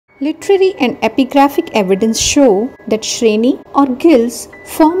Literary and epigraphic evidence show that Shreni or guilds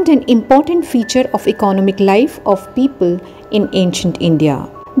formed an important feature of economic life of people in ancient India.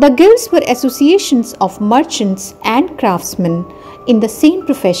 The guilds were associations of merchants and craftsmen in the same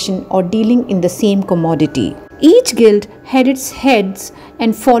profession or dealing in the same commodity. Each guild had its heads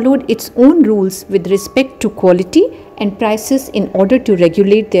and followed its own rules with respect to quality and prices in order to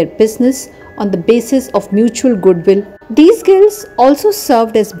regulate their business on the basis of mutual goodwill. These guilds also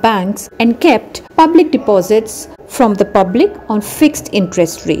served as banks and kept public deposits from the public on fixed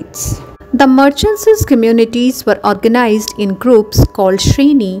interest rates. The merchants' communities were organized in groups called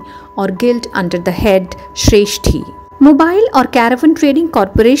Shreni or guild under the head Shreshti. Mobile or caravan trading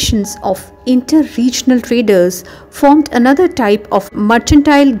corporations of inter-regional traders formed another type of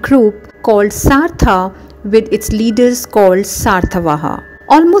mercantile group called Sartha with its leaders called Sarthavaha.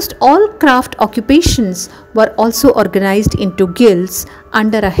 Almost all craft occupations were also organized into guilds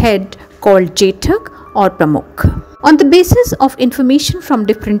under a head called Jethak or Pramukh. On the basis of information from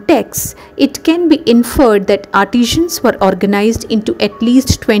different texts, it can be inferred that artisans were organized into at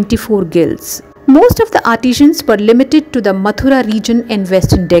least 24 guilds. Most of the artisans were limited to the Mathura region and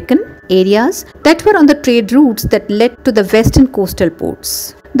western Deccan areas that were on the trade routes that led to the western coastal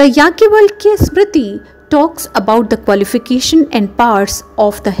ports. The Yajnavalkya Smriti talks about the qualification and powers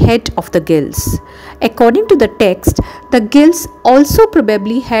of the head of the guilds. According to the text, the guilds also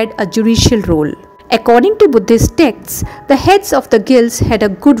probably had a judicial role. According to Buddhist texts, the heads of the guilds had a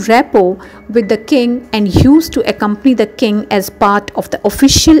good rapport with the king and used to accompany the king as part of the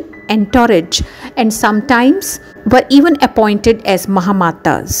official entourage and sometimes were even appointed as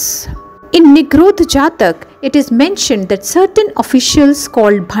Mahamatas. In Nigrodh Jatak, it is mentioned that certain officials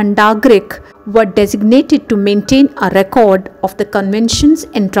called Bhandagrik were designated to maintain a record of the conventions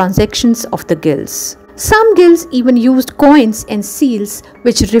and transactions of the guilds. Some guilds even used coins and seals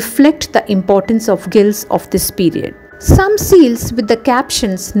which reflect the importance of guilds of this period. Some seals with the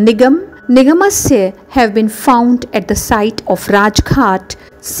captions Nigam, Nigamasya have been found at the site of Rajghat.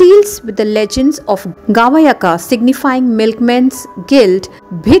 Seals with the legends of Gavayaka signifying milkman's guild,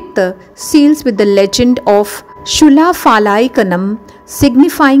 Bhitta seals with the legend of Shulafalaikanam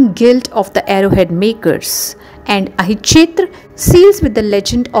signifying guild of the arrowhead makers, and Ahichetra seals with the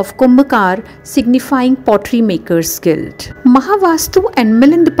legend of Kumbhakar signifying pottery makers guild. Mahavastu and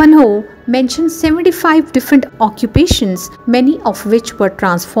Milindapanho mention 75 different occupations, many of which were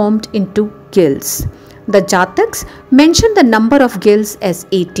transformed into guilds. The Jataks mention the number of guilds as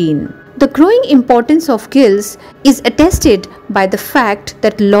 18. The growing importance of guilds is attested by the fact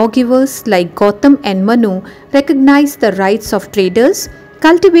that lawgivers like Gautam and Manu recognize the rights of traders,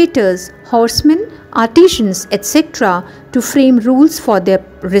 cultivators, horsemen, artisans, etc. to frame rules for their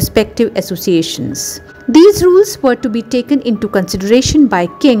respective associations. These rules were to be taken into consideration by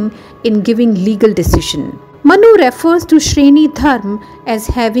king in giving legal decision. Manu refers to Shreni Dharma as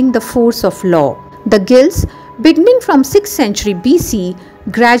having the force of law. The guilds, beginning from 6th century BC,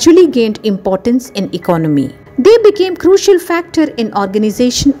 gradually gained importance in economy. They became crucial factor in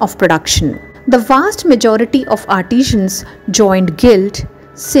organization of production. The vast majority of artisans joined guild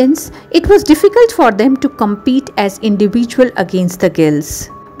since it was difficult for them to compete as individual against the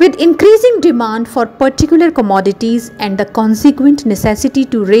guilds. With increasing demand for particular commodities and the consequent necessity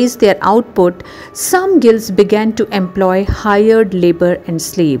to raise their output, some guilds began to employ hired labor and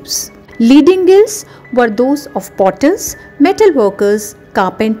slaves. Leading guilds were those of potters, metal workers,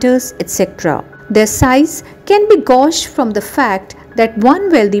 carpenters, etc. Their size can be gauged from the fact that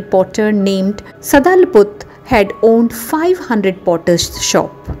one wealthy potter named Sadalput had owned 500 potters'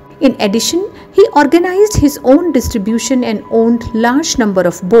 shop. In addition, he organized his own distribution and owned large number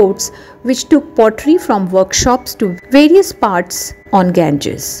of boats which took pottery from workshops to various parts on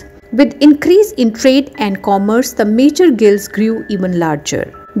Ganges. With increase in trade and commerce, the major guilds grew even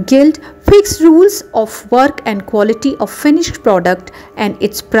larger. Guild fixed rules of work and quality of finished product and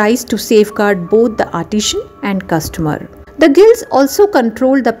its price to safeguard both the artisan and customer. The guilds also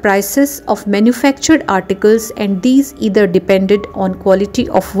controlled the prices of manufactured articles, and these either depended on quality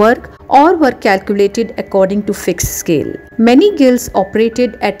of work or were calculated according to fixed scale. Many guilds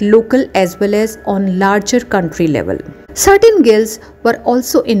operated at local as well as on larger country level. Certain guilds were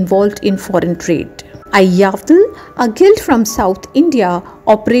also involved in foreign trade. Ayyavdal, a guild from South India,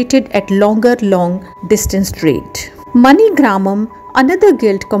 operated at long distance trade. Manigramam, another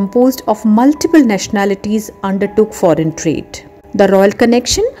guild composed of multiple nationalities, undertook foreign trade. The royal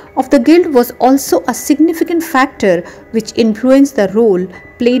connection of the guild was also a significant factor which influenced the role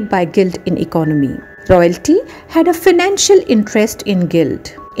played by guild in economy. Royalty had a financial interest in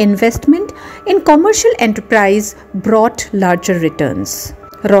guild. Investment in commercial enterprise brought larger returns.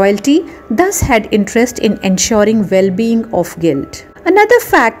 Royalty thus had interest in ensuring well-being of guild. Another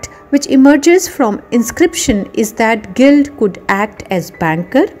fact which emerges from inscription is that guild could act as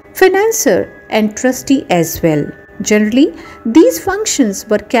banker, financier and trustee as well. Generally, these functions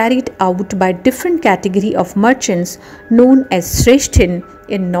were carried out by different category of merchants known as Shreshtin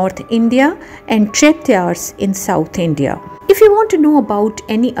in North India and Traityars in South India. If you want to know about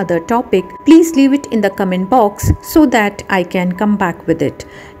any other topic, please leave it in the comment box so that I can come back with it.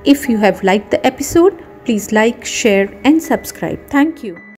 If you have liked the episode, please like, share and subscribe. Thank you.